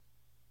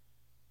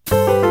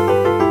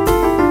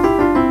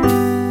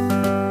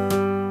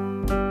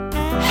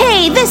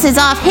Hey, this is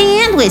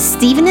Offhand with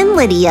Stephen and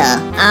Lydia.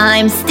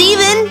 I'm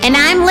Stephen. And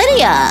I'm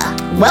Lydia.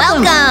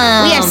 Welcome.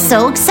 We are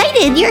so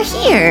excited you're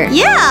here.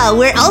 Yeah,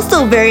 we're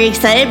also very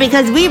excited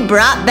because we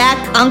brought back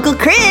Uncle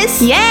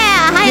Chris. Yeah,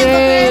 hi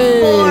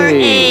Yay. Uncle Chris. For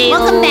a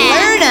Welcome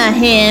back. Learn a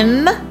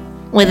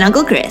Hymn with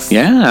Uncle Chris.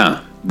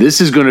 Yeah, this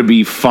is going to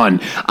be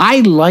fun. I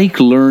like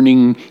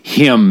learning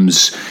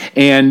hymns,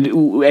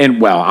 and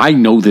well, I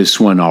know this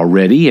one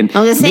already. And I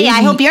was going to say,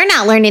 I hope you're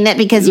not learning it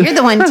because you're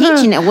the one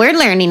teaching it. We're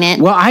learning it.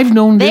 Well, I've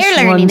known this They're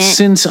learning one it.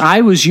 since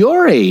I was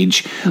your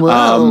age.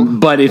 Whoa.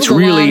 But it's That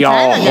was a really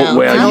long time ago.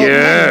 well, Oh,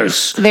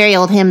 yes. Very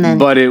old hymn then.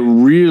 But it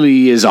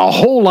really is a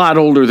whole lot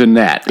older than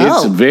that.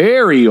 It's Oh.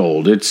 very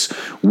old. It's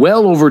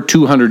well over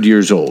 200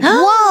 years old.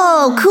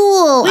 Whoa,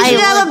 cool. We should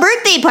have a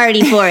birthday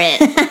party for it.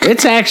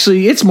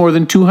 It's more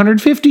than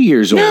 250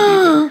 years old.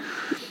 even.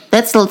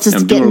 Let's just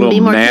I'm get doing a be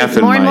little more math cake,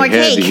 in more and my more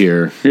head cake.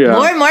 here. Yeah.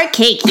 More and more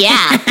cake,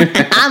 yeah.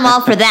 I'm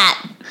all for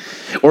that.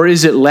 Or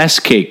is it less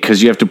cake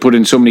because you have to put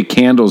in so many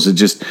candles? It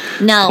just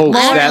No,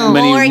 pokes more- that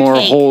many more more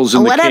cake. holes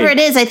in Whatever the it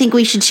cake. is, I think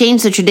we should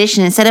change the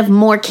tradition. Instead of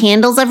more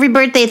candles every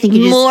birthday, I think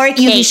you More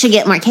you cake. should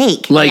get more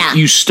cake. Like Yeah.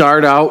 you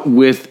start out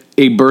with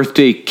a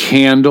birthday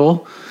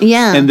candle,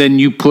 Yeah. and then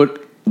you put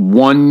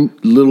one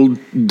little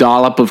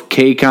dollop of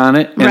cake on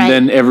it, and Right.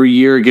 then every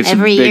year it gets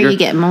Every bigger. year you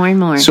get more and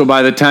more. So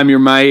by the time you're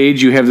my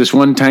age, you have this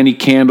one tiny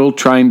candle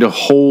trying to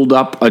hold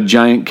up a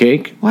giant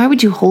cake. Why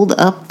would you hold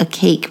up a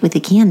cake with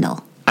a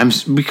candle?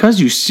 Because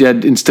you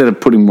said instead of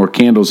putting more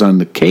candles on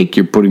the cake,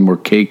 you're putting more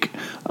cake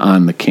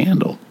on the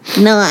candle.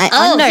 No,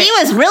 He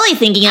was really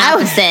thinking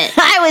opposite.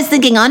 I was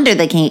thinking under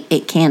the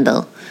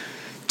candle.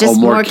 Just Oh,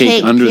 more more cake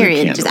cake, under the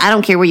period. candle. Just, I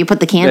don't care where you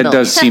put the candle. That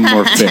does seem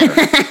more fair.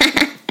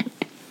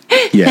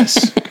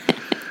 Yes.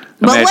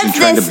 But Imagine what's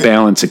trying this? to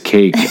balance a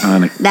cake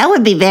on a. That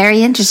would be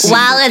very interesting.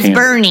 While it's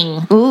Candle.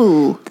 burning.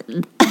 Ooh.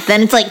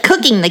 Then it's like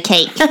cooking the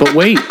cake. But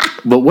wait,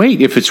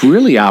 if it's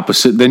really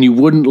opposite, then you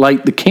wouldn't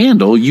light the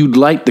candle, you'd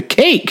light the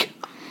cake.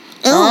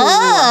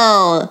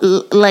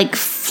 Oh. Like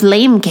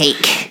flame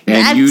cake. And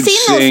I've you'd seen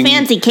sing, those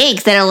fancy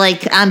cakes that are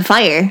like on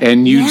fire.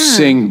 and you'd Yeah.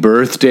 sing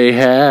birthday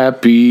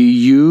happy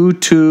you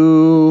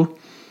too.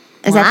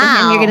 Is that the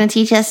hymn Wow. you're going to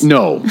teach us?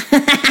 No.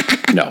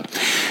 No.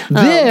 Good.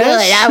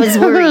 I was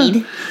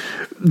worried.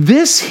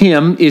 This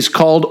hymn is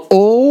called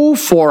Oh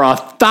for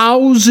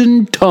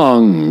 1,000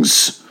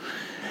 Tongues.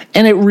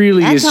 And it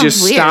really That is sounds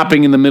just weird.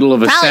 stopping in the middle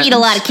of a Probably sentence. eat a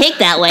lot of cake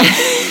that way.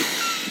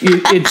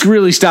 It's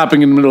really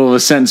stopping in the middle of a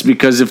sentence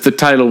because if the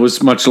title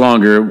was much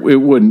longer, it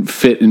wouldn't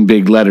fit in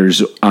big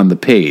letters on the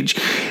page.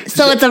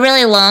 So it's a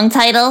really long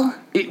title.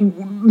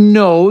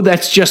 No,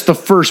 that's just the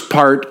first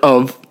part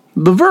of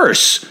the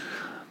verse.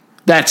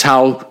 That's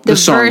how the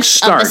song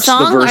verse of the starts.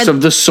 song the verse or-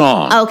 of the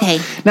song. Okay.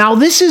 Now,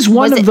 this is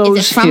one Was of it, those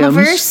is it from hymns. a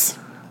verse?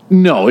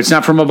 No, it's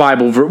not from a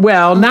Bible verse.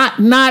 Well, not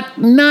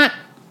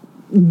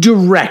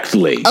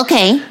directly.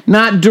 Okay.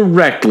 Not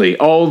directly,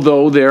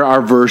 although there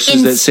are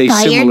verses that say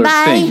Inspired similar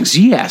by? things.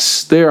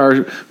 Yes, there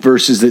are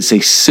verses that say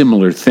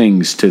similar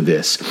things to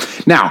this.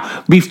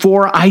 Now,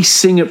 before I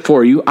sing it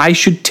for you, I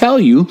should tell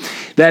you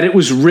that it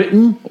was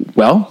written,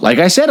 well, like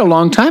I said, a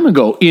long time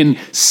ago, in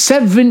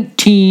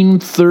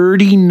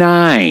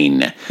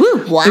 1739.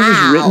 Woo, wow. It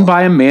was written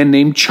by a man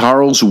named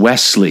Charles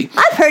Wesley.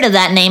 I've heard of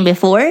that name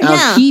before.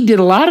 Now, he did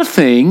a lot of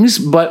things,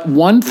 but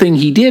one thing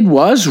he did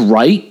was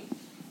write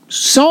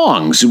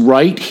songs,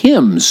 write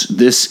hymns.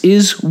 This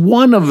is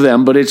one of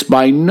them, but it's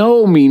by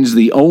no means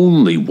the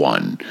only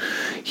one.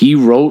 He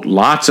wrote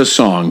lots of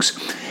songs,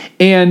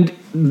 and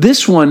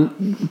this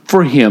one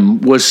for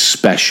him was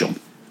special.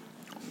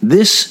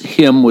 This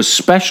hymn was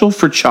special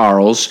for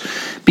Charles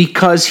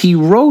because he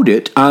wrote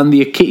it on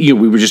the occasion.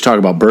 We were just talking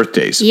about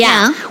birthdays.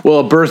 Yeah. Well,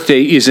 a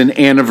birthday is an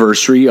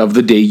anniversary of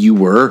the day you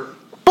were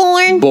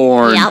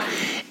born. Yep.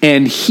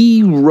 And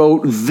he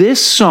wrote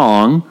this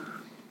song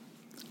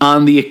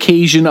on the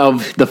occasion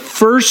of the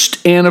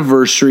first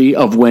anniversary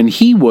of when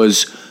he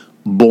was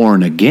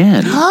born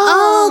again.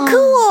 Oh,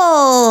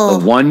 cool.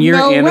 The 1 year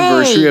no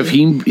anniversary way. of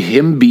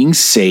him being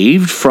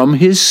saved from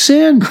his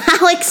sin.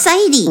 How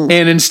exciting.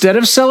 And instead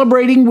of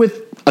celebrating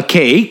with a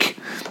cake,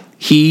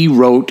 he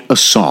wrote a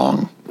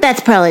song.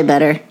 That's probably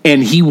better.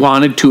 And he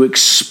wanted to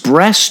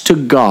express to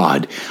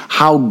God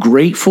how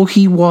grateful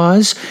he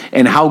was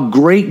and how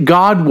great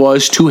God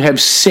was to have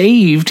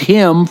saved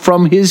him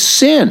from his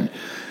sin.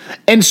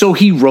 And so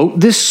he wrote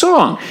this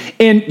song.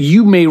 And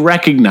you may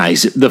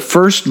recognize it, the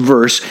first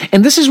verse.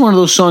 And this is one of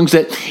those songs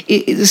that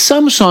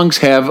some songs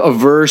have a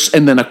verse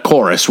and then a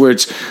chorus where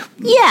it's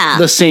Yeah.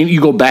 the same.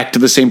 You go back to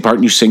the same part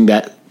and you sing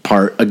that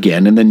part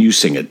again, and then you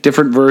sing a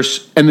different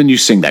verse, and then you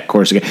sing that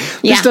chorus again.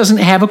 Yeah. This doesn't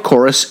have a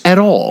chorus at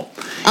all.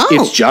 Oh.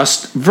 It's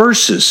just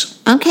verses.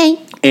 Okay.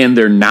 And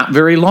they're not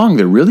very long.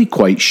 They're really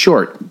quite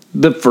short.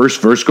 The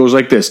first verse goes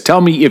like this.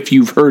 Tell me if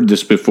you've heard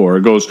this before.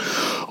 It goes,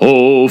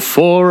 oh,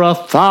 for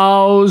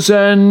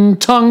 1,000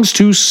 tongues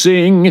to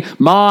sing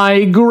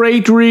my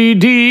great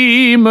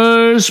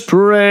Redeemer's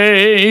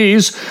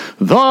praise,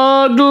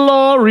 the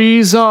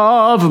glories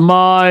of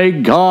my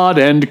God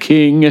and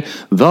King,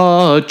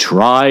 the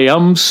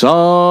triumphs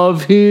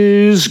of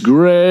his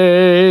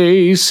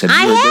grace. I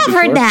have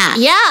heard that.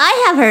 Yeah,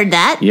 I have heard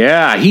that.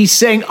 Yeah, he's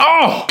saying,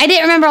 oh! I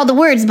didn't remember all the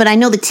words, but I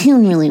know the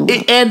tune really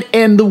well.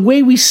 And the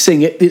way we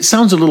sing it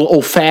sounds a little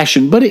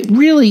old-fashioned, but it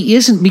really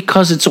isn't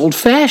because it's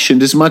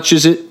old-fashioned as much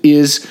as it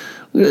is.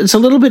 It's a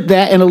little bit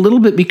that and a little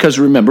bit because,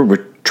 remember,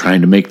 we're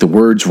trying to make the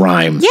words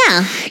rhyme.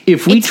 Yeah.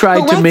 If we It's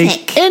tried to make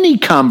poetic. any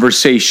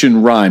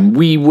conversation rhyme,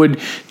 we would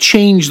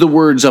change the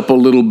words up a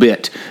little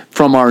bit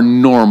from our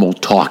normal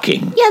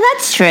talking. Yeah,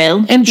 that's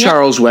true. And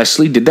Charles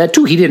Wesley did that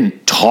too. He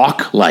didn't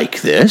talk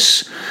like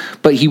this,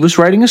 but he was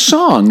writing a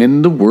song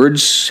and the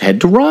words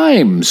had to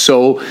rhyme.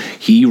 So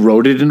he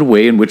wrote it in a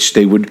way in which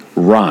they would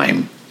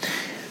rhyme.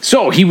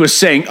 So he was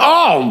saying,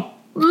 oh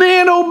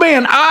man,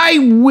 I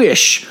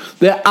wish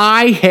that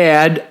I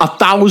had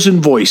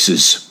 1,000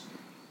 voices.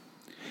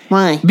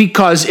 Why?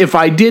 Because if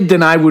I did,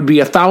 then I would be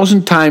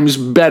 1,000 times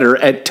better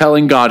at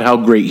telling God how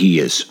great he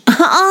is.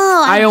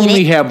 Oh, I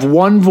only have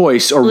one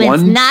voice or It's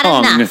one not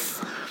tongue. enough.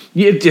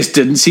 It just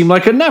didn't seem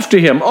like enough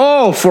to him.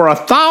 Oh, for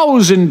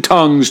 1,000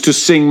 tongues to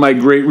sing my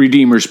great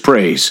Redeemer's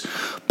praise.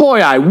 Boy,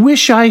 I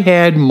wish I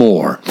had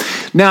more.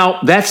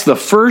 Now, that's the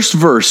first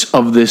verse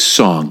of this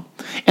song.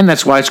 And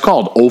that's why it's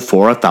called Oh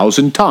for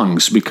 1,000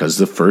 Tongues, because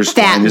the first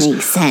That line is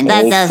makes sense.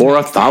 That Oh does for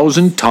make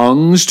 1,000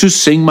 tongues to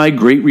sing my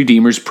great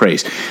Redeemer's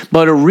praise.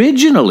 But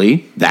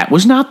originally, that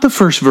was not the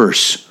first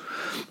verse.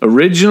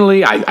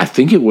 Originally, I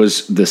think it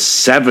was the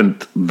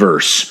 7th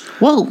verse.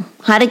 Whoa,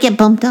 how'd it get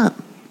bumped up?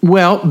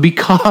 Well,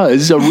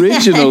 because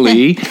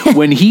originally,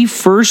 when he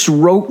first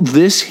wrote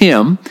this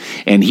hymn,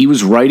 and he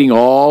was writing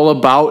all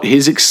about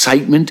his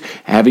excitement,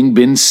 having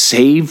been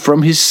saved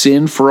from his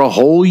sin for a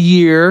whole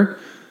year,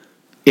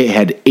 it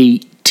had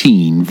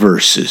 18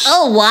 verses.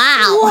 Oh,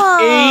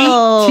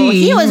 wow. 18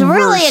 he was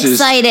really verses.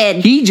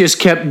 excited. He just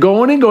kept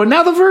going and going.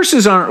 Now, the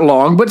verses aren't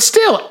long, but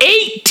still,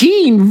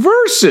 18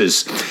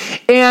 verses.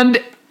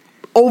 And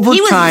over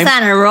He was time,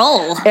 on a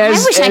roll. I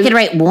wish I could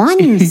write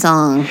one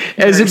song.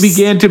 as it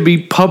began to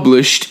be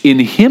published in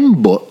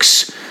hymn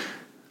books,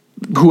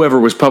 whoever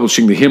was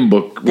publishing the hymn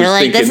book was They're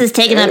like, thinking, this is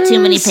taking up too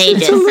many It's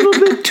pages. a little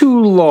bit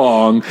too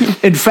long.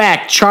 In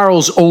fact,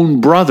 Charles' own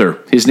brother,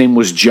 his name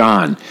was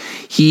John,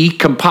 he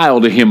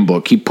compiled a hymn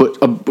book. He put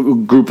a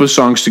group of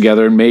songs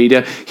together and made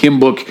a hymn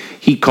book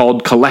he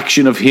called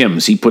Collection of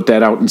Hymns. He put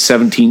that out in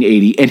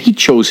 1780, and he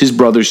chose his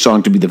brother's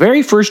song to be the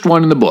very first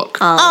one in the book.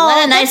 Oh,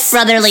 what a nice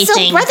brotherly so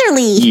thing.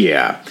 brotherly.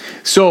 Yeah.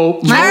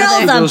 So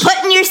Charles, I'm those-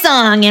 putting your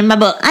song in my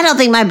book. I don't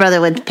think my brother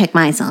would pick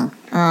my song.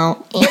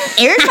 Oh,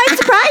 Eric might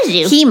surprise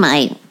you. He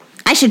might.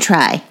 I should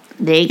try.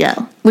 There you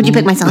go. Would you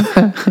pick my song?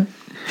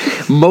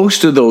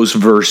 most of those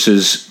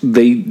verses,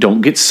 they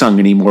don't get sung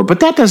anymore, but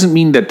that doesn't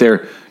mean that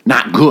they're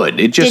not good.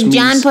 It just Did means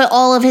John put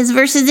all of his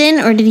verses in,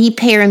 or did he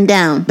pare him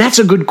down? that's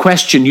a good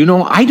question. You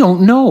know, I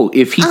don't know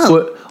if he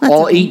put that's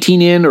all okay.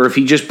 18 in or if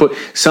he just put,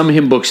 some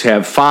hymn books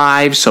have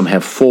 5, some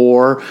have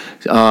 4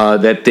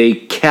 that they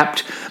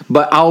kept.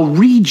 But I'll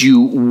read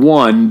you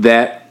one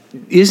that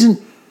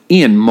isn't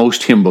in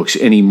most hymn books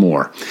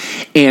anymore.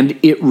 And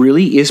it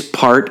really is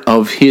part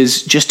of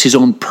his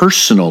own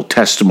personal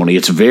testimony.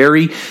 It's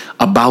very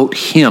about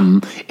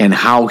him and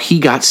how he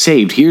got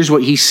saved. Here's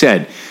what he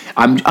said.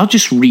 I'll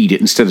just read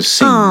it instead of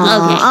singing.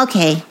 Oh,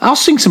 okay. I'll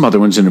sing some other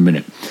ones in a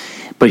minute.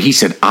 But he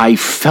said, I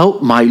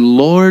felt my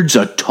Lord's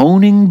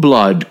atoning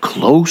blood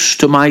close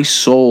to my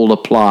soul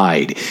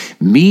applied.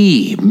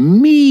 Me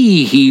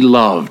he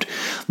loved.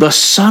 The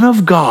Son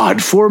of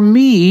God, for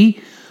me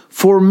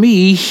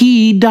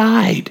he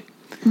died.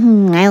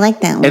 I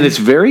like that one. And it's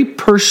very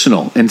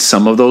personal, and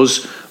some of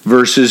those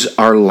verses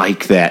are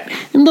like that.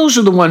 And those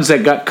are the ones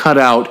that got cut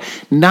out,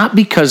 not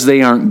because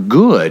they aren't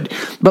good,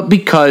 but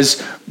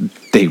because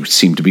they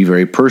seem to be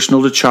very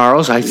personal to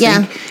Charles, I think.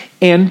 Yeah.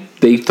 And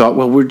they thought,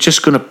 well, we're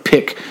just going to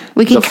pick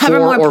We can the cover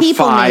 4 more or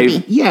people, 5.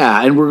 maybe.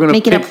 Yeah, and we're going to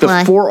Make it pick the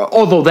apply. 4,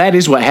 although that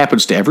is what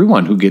happens to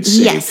everyone who gets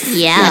saved. Yes,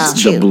 Yeah. that's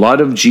The true.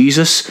 blood of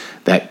Jesus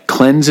that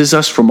cleanses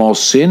us from all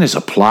sin is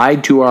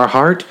applied to our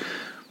heart.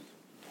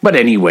 But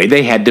anyway,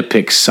 they had to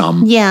pick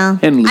some. Yeah.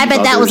 And leave I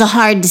bet that was a others.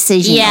 hard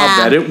decision. Yeah.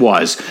 I bet it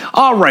was.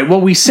 All right, well,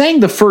 we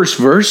sang the first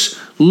verse.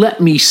 Let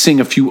me sing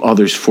a few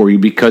others for you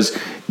because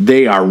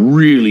they are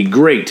really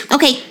great.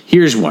 Okay.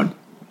 Here's one.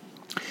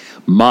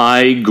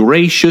 My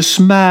gracious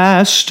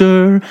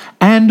Master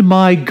and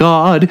my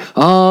God,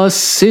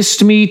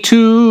 assist me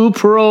to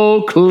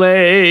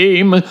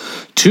proclaim,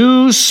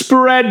 to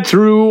spread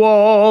through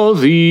all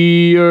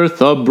the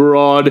earth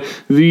abroad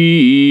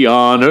the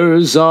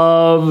honors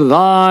of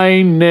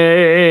thy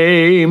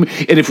name.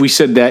 And if we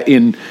said that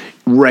in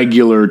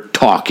regular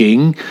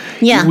talking,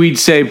 Yeah. we'd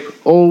say,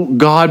 oh,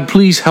 God,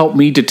 please help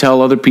me to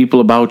tell other people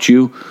about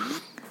you.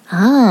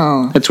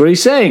 Oh. That's what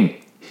he's saying.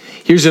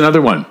 Here's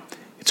another one.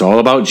 It's It's all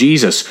about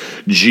Jesus.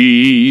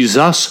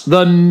 Jesus,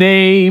 the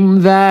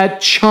name that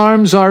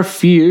charms our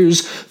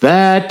fears,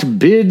 that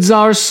bids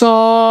our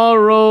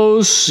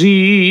sorrows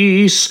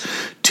cease.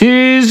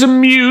 'Tis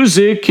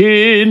music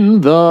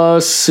in the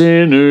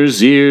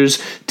sinner's ears.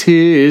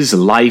 'Tis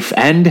life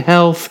and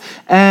health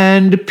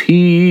and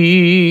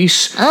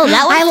peace. Oh,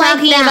 that was I like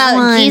talking that about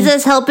one.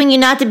 Jesus helping you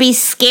not to be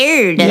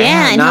scared.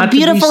 Yeah, and how not to be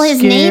beautiful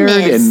his name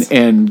scared is.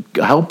 and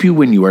help you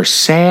when you are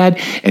sad.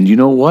 And you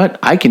know what?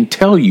 I can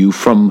tell you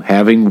from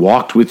having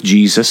walked with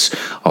Jesus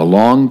a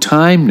long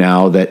time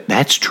now that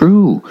that's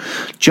true.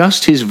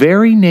 Just his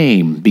very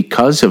name,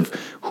 because of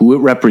who it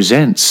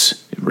represents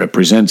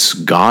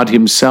God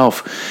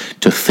himself.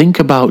 To think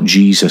about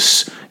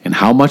Jesus and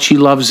how much he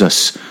loves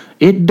us,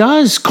 it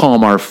does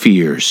calm our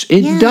fears.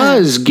 It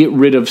does get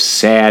rid of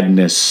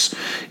sadness.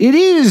 It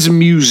is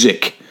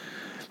music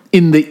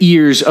in the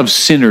ears of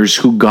sinners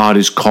who God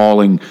is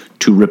calling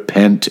to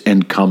repent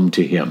and come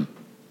to him.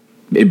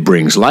 It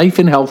brings life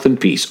and health and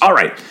peace. All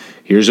right,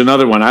 here's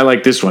another one. I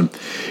like this one.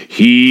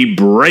 He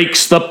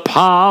breaks the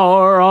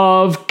power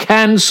of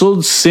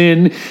canceled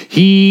sin.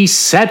 He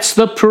sets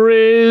the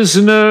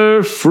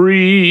prisoner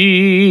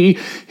free.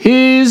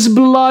 His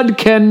blood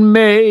can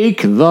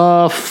make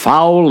the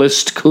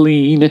foulest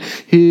clean.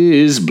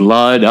 His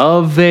blood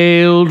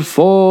availed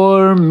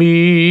for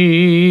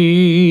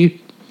me.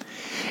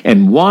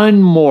 And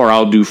one more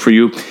I'll do for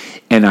you.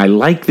 And I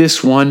like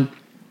this one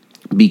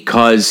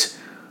because,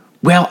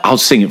 well, I'll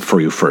sing it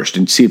for you first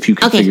and see if you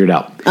can figure it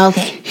out.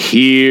 Okay.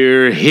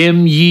 Hear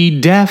him,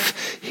 ye deaf,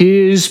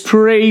 his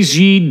praise,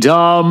 ye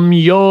dumb,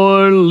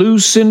 your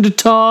loosened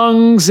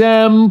tongues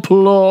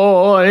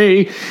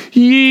employ.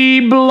 Ye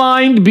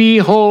blind,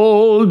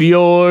 behold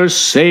your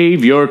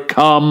Savior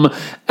come,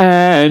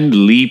 and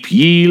leap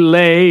ye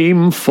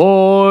lame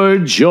for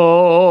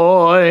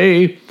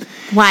joy.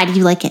 Why do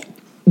you like it?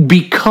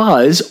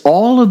 Because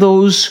all of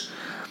those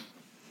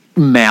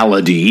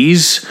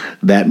maladies,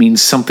 that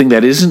means something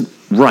that isn't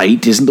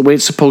right, isn't the way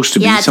it's supposed to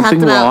be, Yeah, it something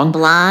talked about wrong.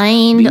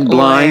 blind, Being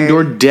blind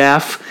or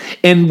deaf.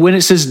 And when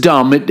it says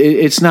dumb,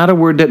 it's not a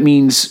word that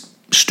means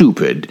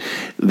stupid.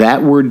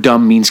 That word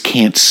dumb means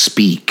can't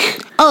speak.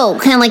 Oh,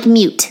 kind of like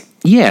mute.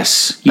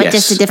 Yes, But yes.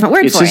 just a different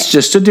word for It's it.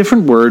 just a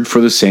different word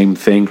for the same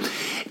thing.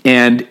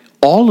 And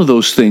all of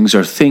those things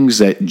are things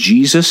that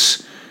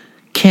Jesus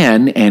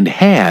can and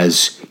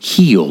has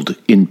healed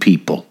in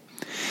people.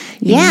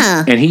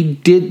 Yeah. And he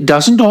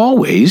doesn't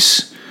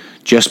always.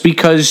 Just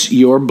because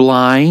you're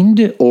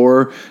blind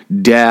or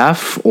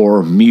deaf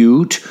or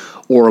mute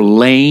or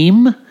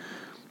lame,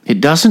 it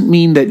doesn't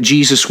mean that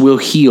Jesus will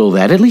heal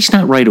that, at least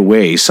not right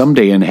away.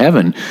 Someday in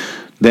heaven,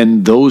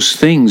 then those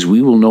things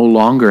we will no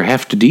longer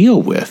have to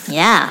deal with.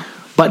 Yeah.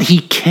 But he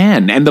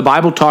can. And the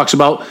Bible talks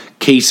about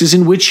cases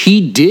in which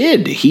he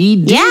did. He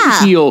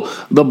did heal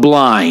the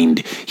blind.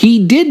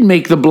 He did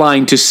make the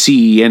blind to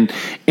see and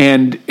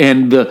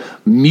the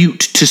mute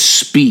to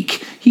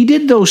speak. He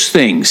did those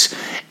things.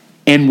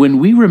 And when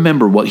we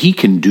remember what he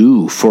can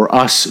do for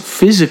us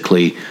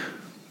physically,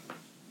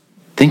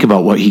 think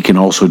about what he can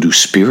also do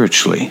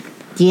spiritually.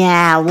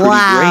 Yeah,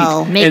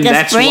 wow. Great. Make And us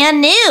that's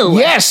brand new.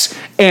 Yes,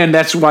 and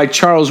that's why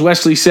Charles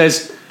Wesley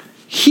says,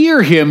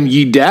 "Hear him,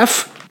 ye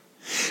deaf."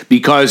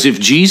 Because if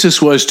Jesus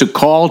was to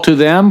call to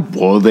them,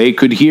 well, they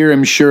could hear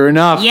him sure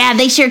enough. Yeah,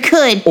 they sure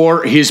could.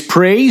 Or his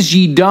praise,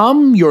 ye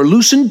dumb, your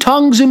loosened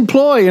tongues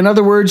employ. In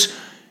other words,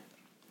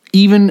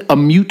 even a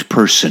mute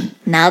person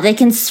Now they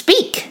can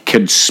speak.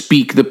 could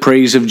speak the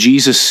praise of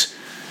Jesus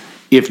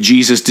if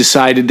Jesus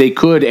decided they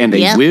could, and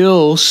they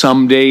will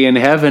someday in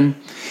heaven.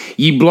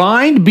 Ye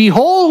blind,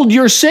 behold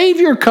your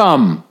Savior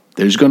come.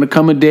 There's going to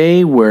come a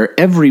day where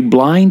every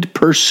blind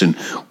person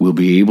will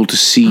be able to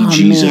see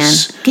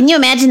Jesus. Man. Can you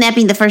imagine that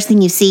being the first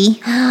thing you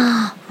see?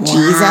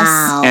 Jesus.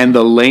 And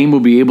the lame will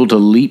be able to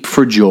leap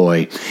for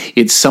joy.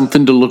 It's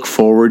something to look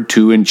forward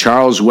to. And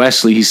Charles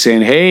Wesley, he's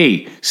saying,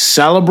 hey,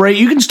 celebrate.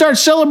 You can start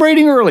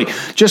celebrating early.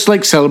 Just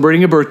like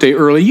celebrating a birthday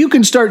early. You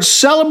can start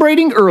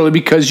celebrating early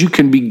because you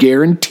can be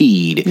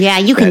guaranteed. Yeah,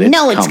 you can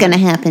know it's going to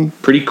happen.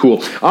 Pretty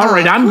cool. All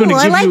right, I'm going to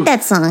Cool, give I you... like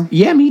that song.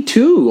 Yeah, me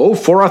too. Oh,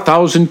 for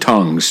 1,000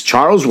 tongues.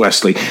 Charles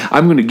Wesley.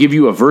 I'm going to give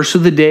you a verse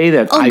of the day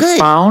that I good.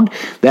 found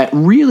that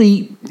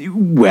really,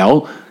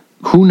 well...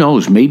 Who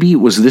knows? Maybe it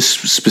was this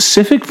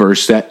specific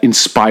verse that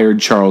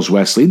inspired Charles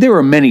Wesley. There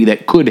are many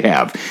that could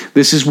have.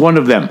 This is one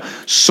of them.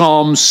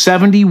 Psalm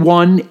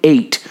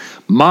 71:8.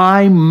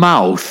 My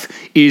mouth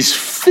is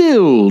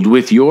filled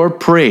with your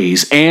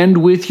praise and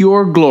with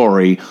your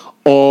glory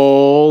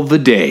all the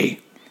day.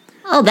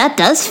 Oh, that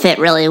does fit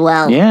really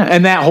well. Yeah,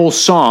 and that whole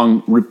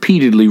song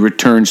repeatedly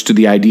returns to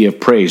the idea of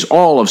praise,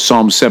 all of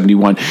Psalm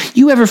 71.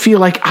 You ever feel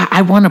like,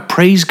 I want to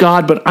praise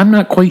God, but I'm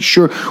not quite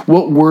sure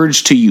what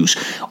words to use?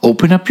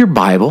 Open up your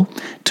Bible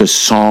to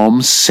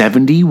Psalm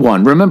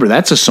 71. Remember,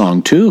 that's a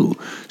song too.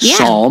 Yeah.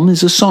 Psalm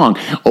is a song.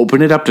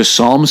 Open it up to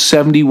Psalm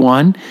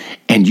 71,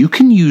 and you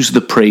can use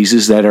the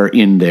praises that are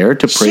in there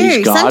to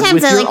praise God Sometimes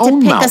with I your like own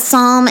to pick mouth. a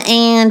psalm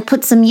and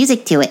put some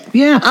music to it.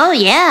 Yeah. Oh,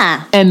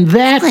 yeah. And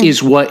that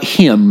is what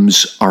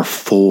hymns are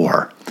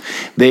for.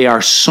 They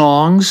are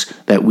songs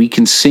that we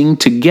can sing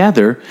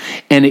together,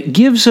 and it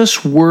gives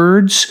us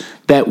words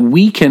that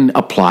we can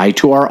apply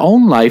to our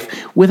own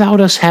life without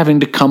us having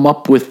to come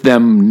up with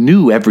them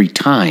new every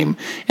time.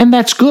 And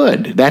that's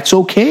good. That's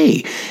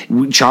okay.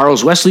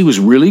 Charles Wesley was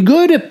really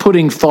good at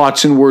putting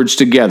thoughts and words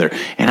together,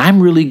 and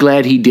I'm really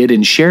glad he did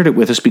and shared it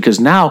with us, because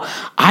now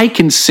I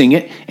can sing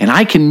it and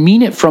I can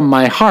mean it from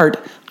my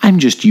heart. I'm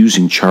just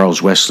using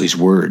Charles Wesley's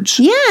words.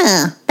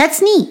 Yeah,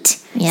 that's neat.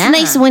 Yeah. It's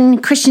nice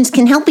when Christians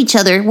can help each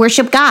other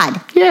worship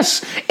God.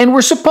 Yes, and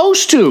we're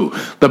supposed to.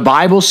 The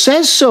Bible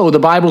says so. The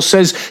Bible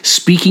says,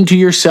 speaking to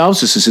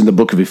yourselves, this is in the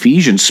book of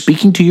Ephesians,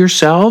 speaking to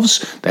yourselves,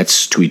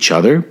 that's to each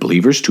other,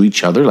 believers to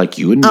each other, like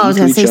you and me Oh, I was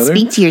to going each to say, other.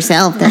 speak to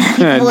yourself.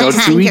 No,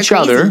 to each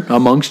other,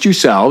 amongst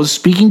yourselves,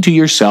 speaking to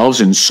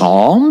yourselves in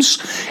psalms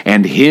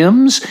and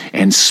hymns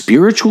and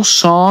spiritual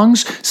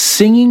songs,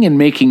 singing and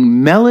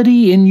making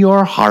melody in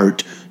your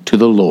heart to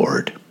the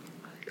Lord.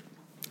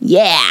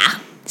 Yeah.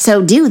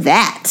 So do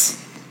that.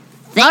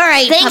 All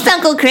right. Thanks,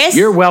 Uncle Chris.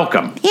 You're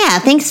welcome. Yeah,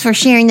 thanks for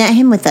sharing that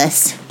hymn with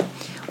us.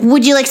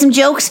 Would you like some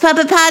jokes,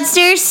 Puppet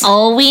Podsters?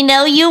 Oh, we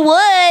know you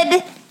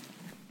would.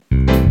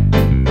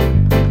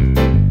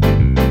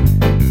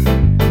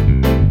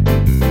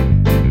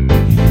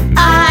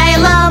 I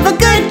love a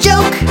good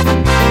joke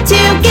to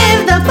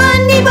give the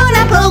funny bone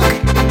a poke.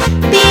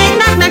 Be it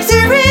knock-knocks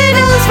or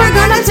riddles for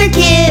grown-ups or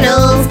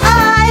kiddles.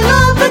 I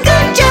love a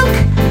good joke.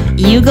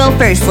 You go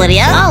first,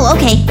 Lydia. Oh,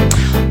 okay.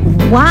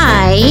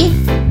 Why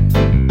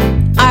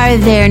are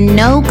there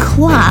no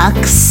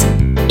clocks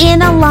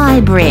in a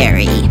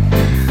library?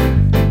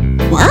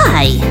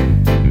 Why?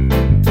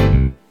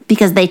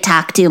 Because they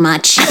talk too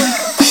much.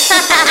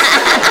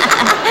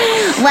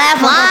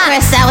 Laugh, Uncle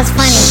Chris, that was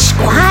funny.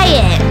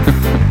 Quiet.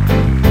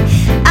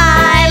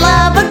 I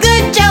love a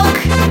good joke.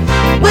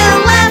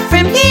 We'll laugh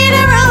from here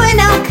to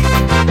Roanoke.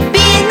 Be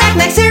it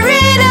knock-knocks or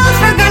riddles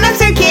for grown-ups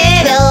or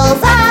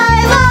kiddles.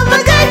 I love a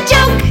good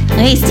joke.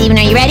 Okay, Steven,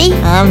 are you ready?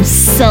 I'm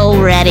so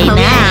ready Okay.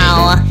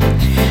 now.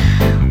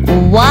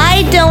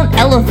 Why don't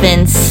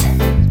elephants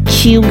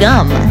chew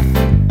gum?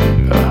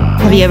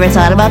 Have you ever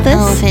thought about this?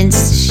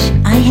 Elephants.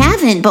 I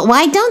haven't, but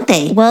why don't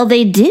they? Well,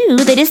 they do.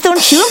 They just don't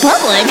chew in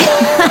public.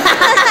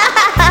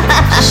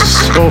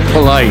 So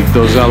polite,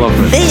 those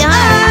elephants. They are.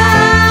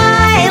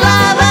 I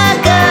love a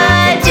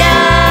good joke.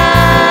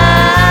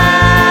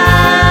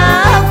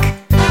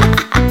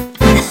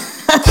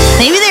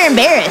 Maybe they're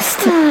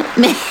embarrassed.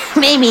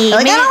 Maybe.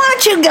 Like, I don't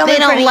want to chew gum They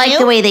in front don't of like you.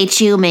 the way they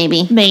chew,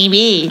 maybe.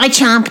 Maybe. I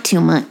chomp too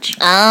much.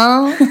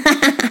 Oh.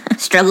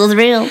 Struggle's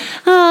real.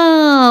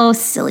 Oh,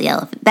 silly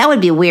elephant. That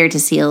would be weird to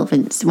see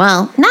elephants.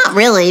 Well, not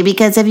really,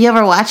 because have you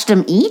ever watched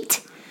them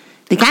eat?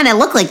 They kind of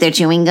look like they're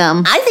chewing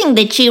gum. I think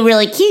they chew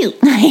really cute.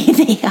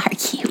 They are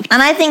cute.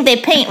 And I think they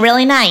paint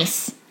really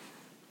nice.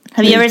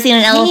 Have you ever seen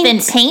an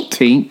elephant paint?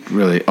 Paint,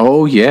 really?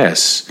 Oh,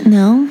 yes.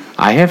 No?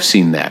 I have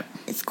seen that.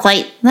 It's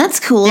quite, That's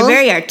cool. they're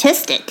very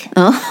artistic.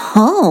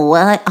 Oh,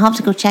 well, I'll have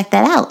to go check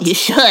that out. You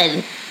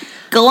should.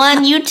 Go on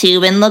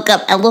YouTube and look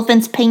up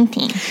elephants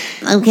painting.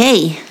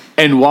 Okay.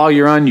 And while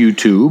you're on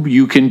YouTube,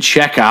 you can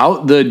check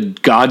out the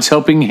God's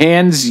Helping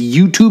Hands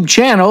YouTube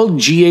channel,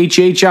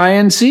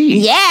 GHHINC.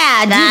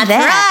 Yeah, do That's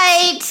that.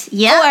 right.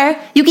 Yeah. Or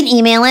you can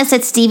email us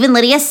at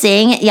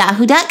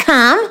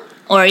StephenLydiaSing@yahoo.com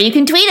Or you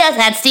can tweet us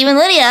at Stephen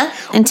Lydia.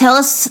 and tell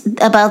us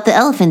about the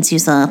elephants you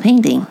saw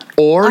painting.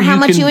 Or how you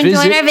much can you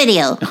enjoyed visit- our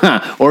video.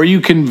 Or you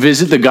can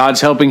visit the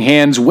God's Helping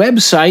Hands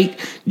website,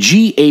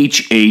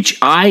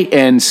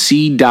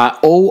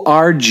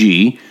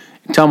 GHHINC.org.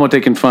 Tell them what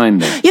they can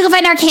find there. You can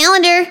find our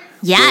calendar.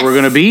 Yes. Where we're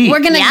going to be. We're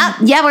gonna,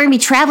 Yep. we're gonna be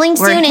traveling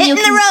We're soon, and you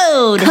hitting can the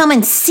road. come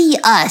and see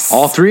us.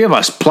 All three of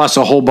us, plus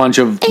a whole bunch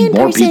of In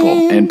more person.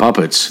 people and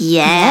puppets.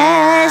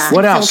 Yes.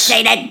 What I'm else? So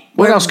excited.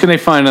 What else can they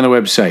find on the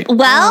website?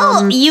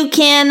 Well, you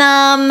can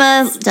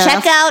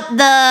check out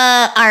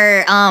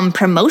our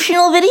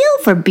promotional video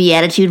for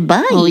Beatitude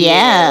Bayou. Oh,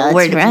 yeah, that's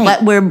We're- right.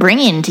 What we're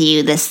bringing to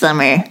you this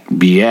summer.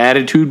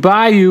 Beatitude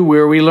Bayou,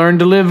 where we learn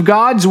to live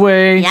God's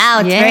way.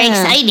 Yeah, it's very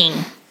Yeah.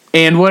 exciting.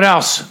 And what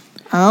else?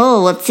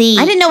 Oh, let's see.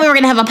 I didn't know we were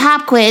gonna have a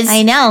pop quiz.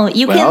 I know.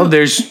 You Well, can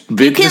there's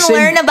you can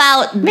learn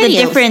about the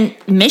videos. different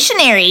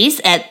missionaries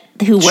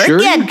who work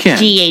Sure you at can.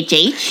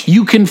 GHH.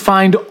 You can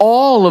find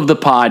all of the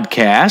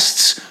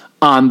podcasts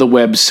on the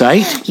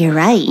website. You're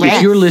right.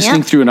 If you're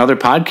listening through another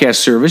podcast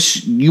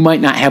service, you might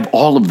not have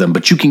all of them,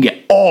 but you can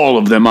get all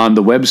of them on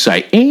the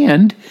website.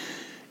 And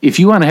if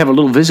you want to have a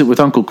little visit with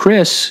Uncle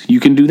Chris, you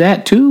can do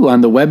that too.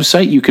 On the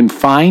website, you can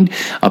find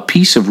a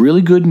piece of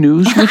really good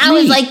news with I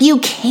me. was like, you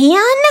can?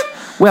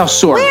 well,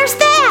 sort Where's of.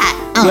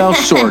 that? Oh. Well,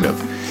 sort of.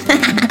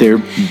 They're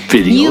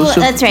videos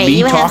of That's right. me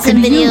You have talking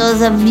some to you.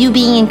 videos of you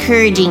being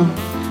encouraging.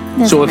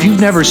 That's So if you've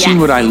nice. never seen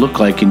what I look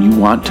like and you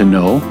want to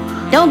know,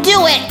 Don't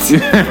do it.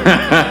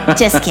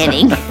 Just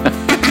kidding.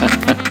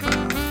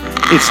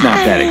 it's not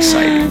that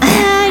exciting.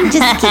 I'm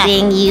just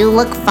kidding. You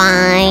look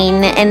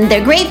fine. And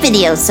they're great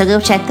videos, so go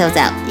check those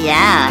out.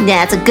 Yeah.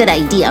 Yeah, it's a good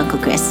idea, Uncle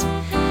Chris.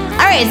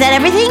 All right, is that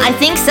everything? I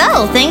think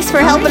so. Thanks for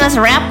helping us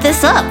wrap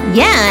this up.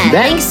 Yeah,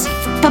 That- thanks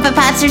Puppet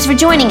Podsters, for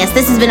joining us.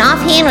 This has been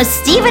Offhand with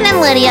Stephen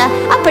and Lydia,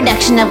 a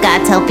production of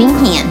God's Helping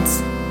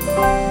Hands.